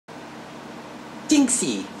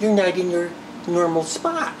Dinksy, you're not in your normal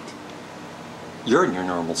spot. You're in your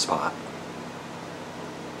normal spot.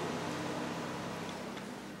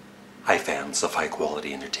 Hi fans of high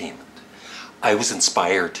quality entertainment. I was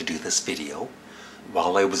inspired to do this video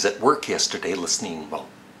while I was at work yesterday listening, well,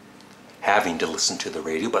 having to listen to the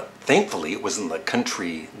radio, but thankfully it wasn't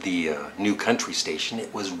the new country station,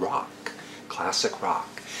 it was rock, classic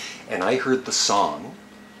rock. And I heard the song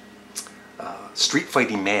Street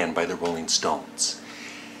Fighting Man by the Rolling Stones.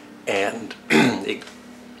 And I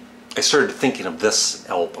started thinking of this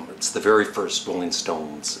album. It's the very first Rolling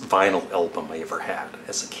Stones vinyl album I ever had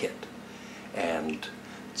as a kid. And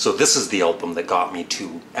so this is the album that got me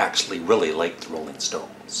to actually really like the Rolling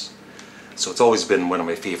Stones. So it's always been one of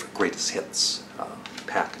my favorite greatest hits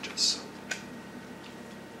packages.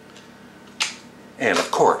 And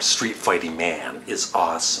of course, Street Fighting Man is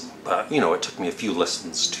awesome, but you know, it took me a few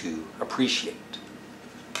listens to appreciate.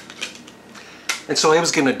 And so I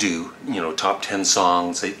was going to do, you know, top 10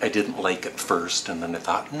 songs I didn't like at first, and then I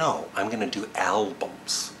thought, no, I'm going to do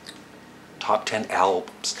albums. Top 10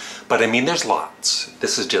 albums. But I mean, there's lots.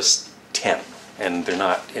 This is just 10, and they're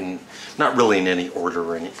not really in any order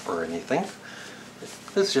or anything.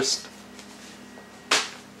 It's just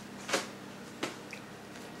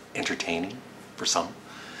entertaining for some.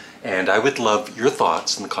 And I would love your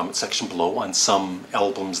thoughts in the comment section below on some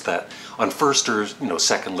albums that on first or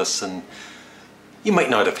second listen you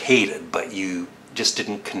might not have hated, but you just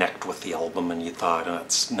didn't connect with the album and you thought, oh,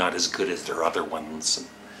 it's not as good as their other ones.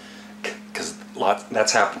 Because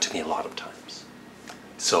that's happened to me a lot of times.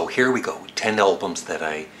 So here we go, 10 albums that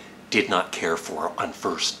I did not care for on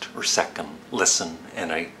first or second listen,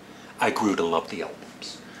 and I grew to love the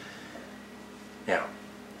albums. Now,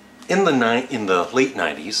 in the late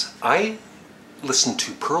 90s, I listened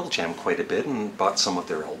to Pearl Jam quite a bit and bought some of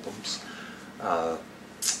their albums.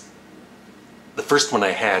 The first one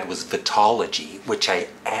I had was Vitology, which I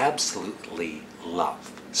absolutely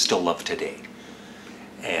love, still love today.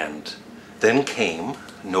 And then came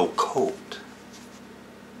No Coat.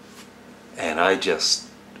 And I just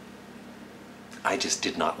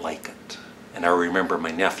did not like it. And I remember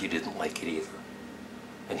my nephew didn't like it either.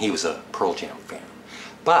 And he was a Pearl Jam fan.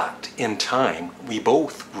 But in time, we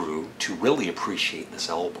both grew to really appreciate this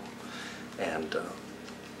album. And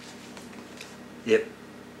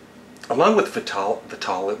along with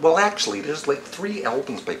Vitology, well actually there's like 3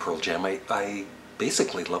 albums by Pearl Jam I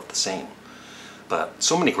basically love the same. But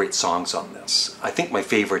so many great songs on this. I think my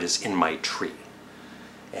favorite is In My Tree.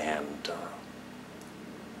 And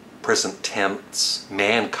Present Tense,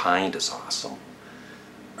 Mankind is awesome.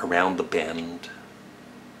 Around the Bend,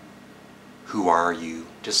 Who Are You?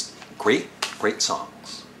 Just great, great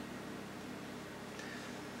songs.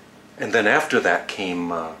 And then after that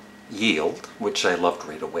came Yield, which I loved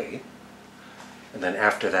right away. And then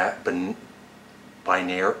after that, Binaural,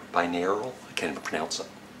 I can't even pronounce it,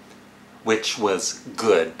 which was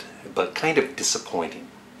good, but kind of disappointing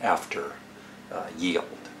after Yield.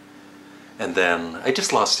 And then I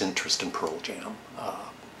just lost interest in Pearl Jam.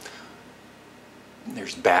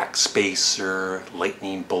 There's Backspacer,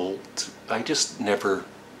 Lightning Bolt. I just never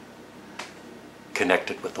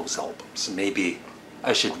connected with those albums. Maybe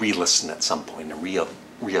I should re-listen at some point and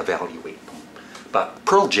reevaluate them. But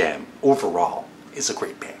Pearl Jam, overall, is a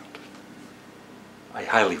great band. I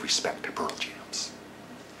highly respect Pearl Jams.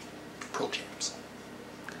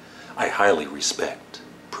 I highly respect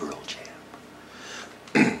Pearl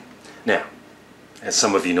Jam. Now, as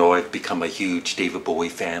some of you know, I've become a huge David Bowie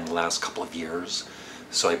fan the last couple of years.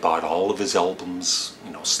 So I bought all of his albums,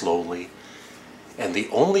 slowly. And the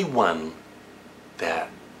only one that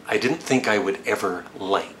I didn't think I would ever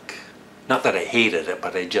like, not that I hated it,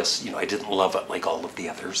 but I just, I didn't love it like all of the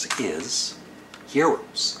others, is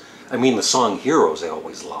Heroes. I mean, the song Heroes I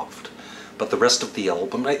always loved, but the rest of the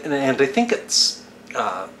album, and I think it's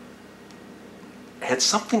had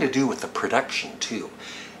something to do with the production too,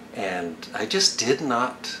 and I just did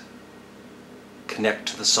not connect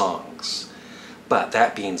to the songs. But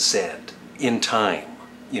that being said, in time,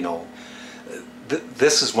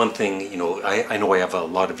 this is one thing, I know I have a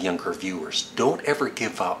lot of younger viewers. Don't ever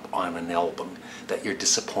give up on an album that you're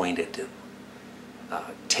disappointed in.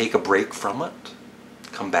 Take a break from it.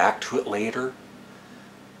 Come back to it later.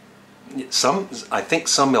 I think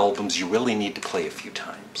some albums you really need to play a few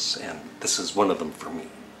times, and this is one of them for me.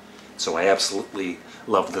 So I absolutely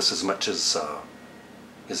love this as much as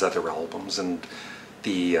his other albums, and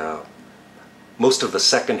most of the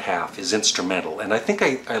second half is instrumental, and I think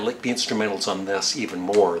I like the instrumentals on this even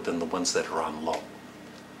more than the ones that are on low.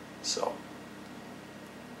 So,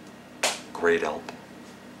 great album.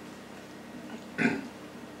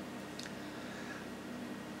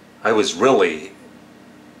 I was really,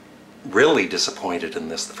 really disappointed in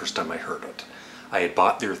this the first time I heard it. I had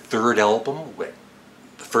bought their third album.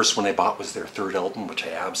 The first one I bought was their third album, which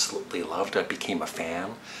I absolutely loved. I became a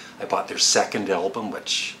fan. I bought their second album,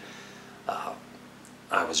 which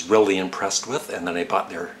I was really impressed with, and then I bought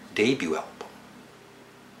their debut album,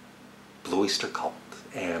 Blue Oyster Cult,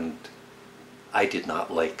 and I did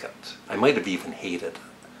not like it. I might have even hated it.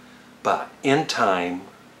 But in time,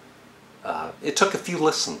 it took a few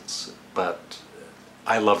listens, but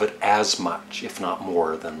I love it as much, if not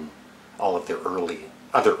more, than all of their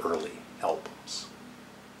other early albums.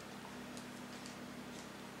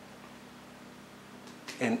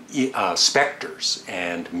 And Spectres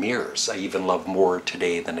and Mirrors I even love more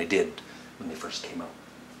today than I did when they first came out.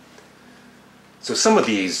 So some of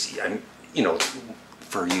these, you know,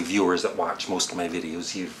 for you viewers that watch most of my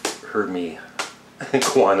videos, you've heard me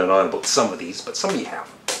go on and on about some of these, but some of you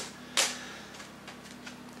haven't.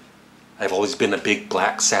 I've always been a big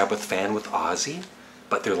Black Sabbath fan with Ozzy,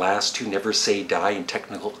 but their last two, Never Say Die and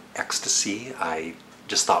Technical Ecstasy, I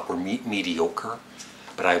just thought were mediocre,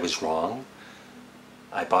 but I was wrong.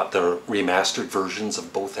 I bought the remastered versions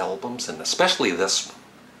of both albums, and especially this one.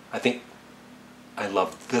 I think I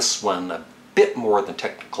love this one a bit more than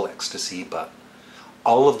Technical Ecstasy, but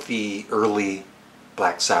all of the early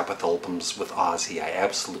Black Sabbath albums with Ozzy I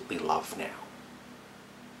absolutely love now.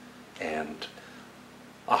 And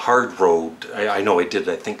A Hard Road, I know I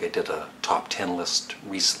think I did a top 10 list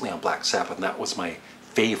recently on Black Sabbath, and that was my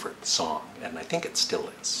favorite song, and I think it still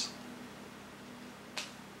is.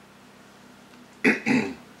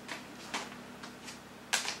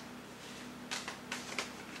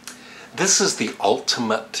 This is the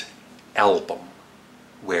ultimate album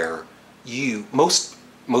where most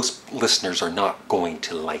listeners are not going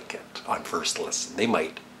to like it on first listen. They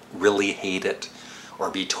might really hate it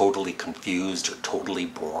or be totally confused or totally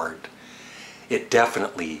bored. It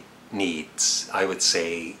definitely needs, I would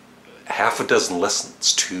say, half a dozen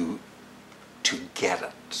listens to get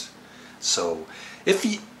it. So if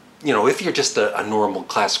you're just a normal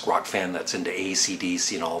classic rock fan that's into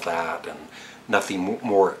AC/DC and all that, and nothing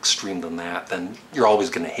more extreme than that, then you're always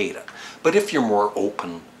going to hate it. But if you're more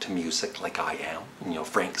open to music like I am, you know,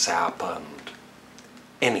 Frank Zappa and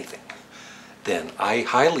anything, then I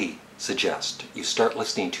highly suggest you start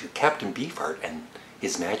listening to Captain Beefheart and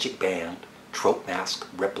his Magic Band Trout Mask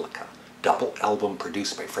Replica, double album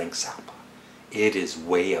produced by Frank Zappa. It is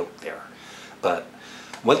way out there. But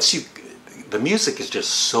the music is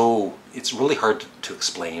just so, it's really hard to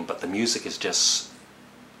explain, but the music is just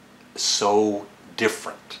so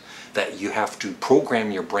different that you have to program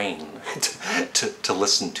your brain to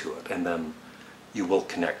listen to it, and then you will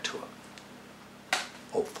connect to it,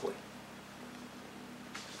 hopefully.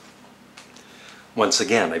 Once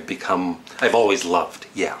again, I've always loved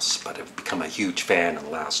Yes, but I've become a huge fan in the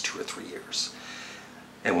last 2 or 3 years.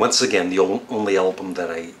 And once again, the only album that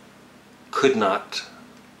I could not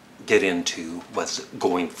get into was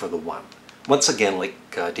Going for the One. Once again, like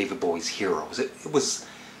David Bowie's Heroes, it was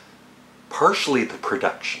partially the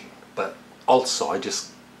production, but also I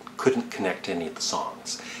just couldn't connect to any of the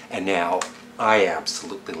songs. And now I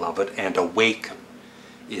absolutely love it, and Awaken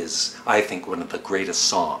is, I think, one of the greatest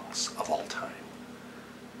songs of all time.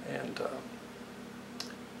 And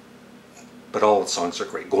but all the songs are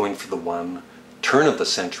great. Going for the One, Turn of the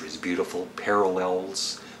Century is beautiful,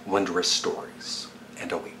 Parallels, Wondrous Stories,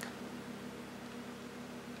 and Awaken.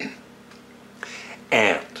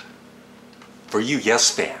 And for you Yes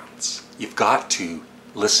fans, you've got to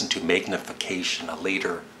listen to Magnification, a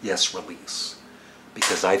later Yes release,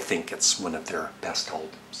 because I think it's one of their best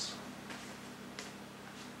albums.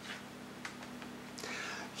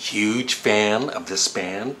 Huge fan of this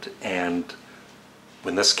band, and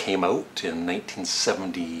when this came out in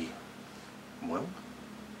 1971,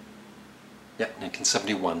 yeah,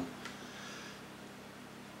 1971,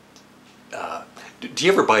 do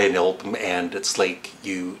you ever buy an album and it's like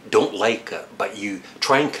you don't like it, but you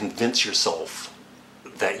try and convince yourself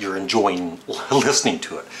that you're enjoying listening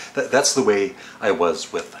to it? That's the way I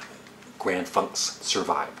was with Grand Funk's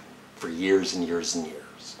Survive for years and years and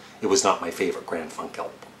years. It was not my favorite Grand Funk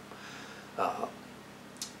album.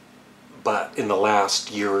 But in the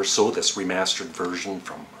last year or so, this remastered version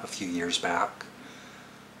from a few years back,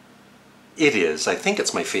 it is, I think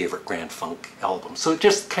it's my favorite Grand Funk album. So it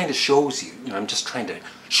just kind of shows you, I'm just trying to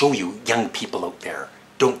show you young people out there,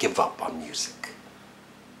 don't give up on music.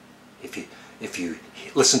 If you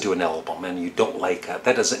listen to an album and you don't like it,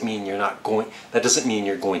 that doesn't mean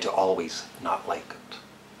you're going to always not like it.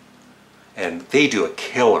 And they do a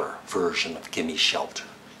killer version of Gimme Shelter.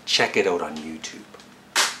 Check it out on YouTube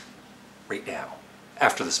right now.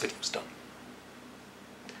 after this video is done.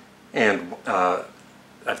 And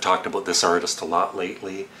I've talked about this artist a lot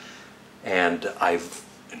lately, and I've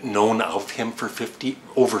known of him for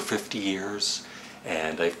over 50 years,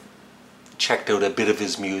 and I've checked out a bit of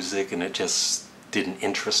his music and it just didn't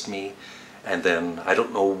interest me. And then I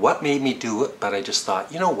don't know what made me do it, but I just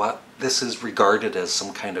thought, you know what, this is regarded as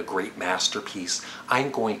some kind of great masterpiece. I'm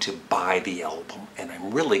going to buy the album and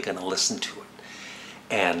I'm really going to listen to it.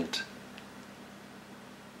 And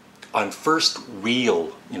on first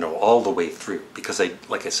reel, you know, all the way through, because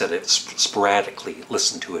like I said, I sporadically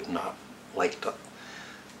listened to it and not liked it.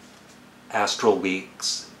 Astral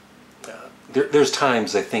Weeks, there's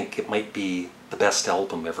times I think it might be the best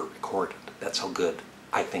album ever recorded. That's how good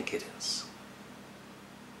I think it is.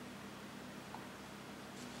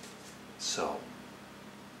 So,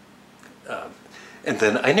 and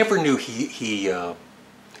then I never knew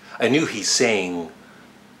I knew he sang,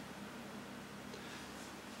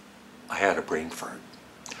 I had a brain fart.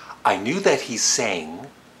 I knew that he sang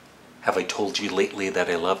Have I Told You Lately That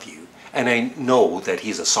I Love You? And I know that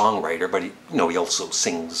he's a songwriter, but he also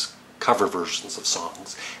sings cover versions of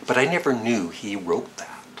songs. But I never knew he wrote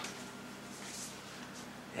that.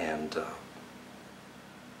 And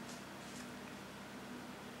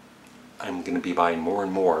I'm going to be buying more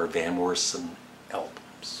and more Van Morrison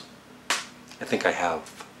albums. I think I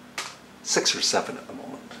have 6 or 7 at the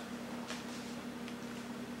moment.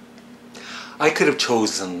 I could have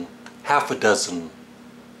chosen half a dozen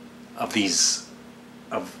of these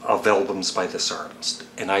of albums by this artist,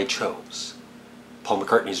 and I chose Paul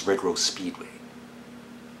McCartney's Red Rose Speedway.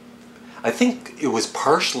 I think it was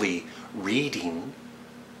partially reading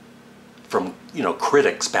from, you know,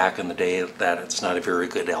 critics back in the day that it's not a very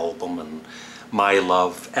good album, and My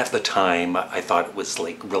Love, at the time, I thought it was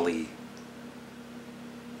like really,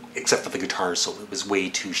 except for the guitar solo, it was way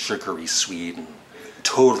too sugary sweet, and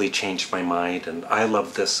totally changed my mind. And I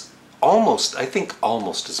love this almost, I think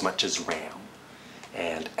almost as much as Ram,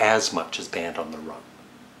 and as much as Band on the Run.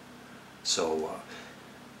 So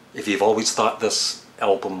if you've always thought this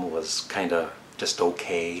album was kind of just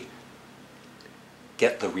okay,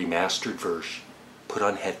 get the remastered version, put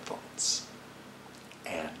on headphones,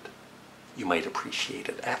 and you might appreciate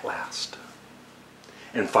it at last.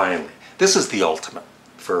 And finally, this is the ultimate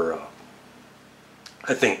for,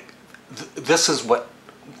 I think,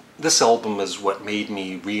 this album is what made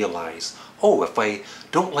me realize, oh, if I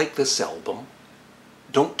don't like this album,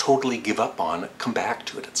 don't totally give up on it, come back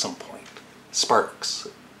to it at some point. Sparks,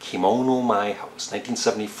 Kimono My House,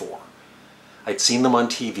 1974. I'd seen them on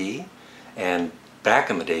TV, and back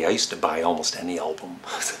in the day I used to buy almost any album.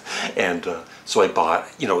 And so I bought,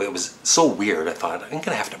 you know, it was so weird, I thought, I'm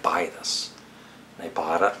gonna have to buy this. And I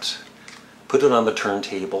bought it, put it on the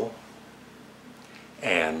turntable,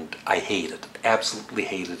 and I hated it, absolutely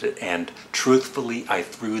hated it, and truthfully I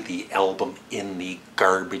threw the album in the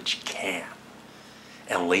garbage can.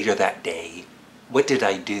 And later that day, what did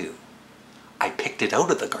I do? I picked it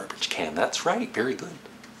out of the garbage can. That's right, very good.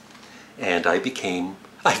 And I've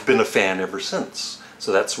been a fan ever since.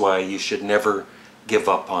 So that's why you should never give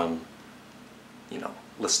up on, you know,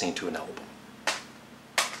 listening to an album.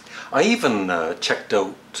 I even checked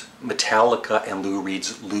out Metallica and Lou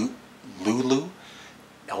Reed's Lulu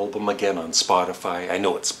album again on Spotify. I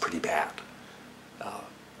know it's pretty bad.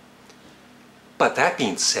 But that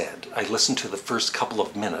being said, I listened to the first couple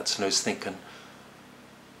of minutes and I was thinking,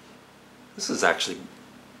 this is actually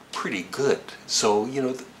pretty good. So, you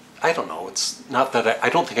know, I don't know, it's not that I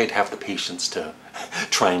don't think I'd have the patience to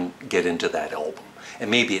try and get into that album. And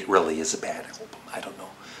maybe it really is a bad album, I don't know.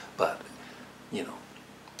 But, you know,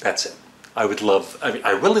 that's it. I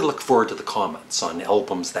really look forward to the comments on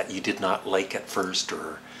albums that you did not like at first,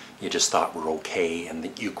 or you just thought were okay and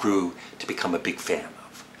that you grew to become a big fan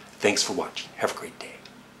of. Thanks for watching. Have a great day.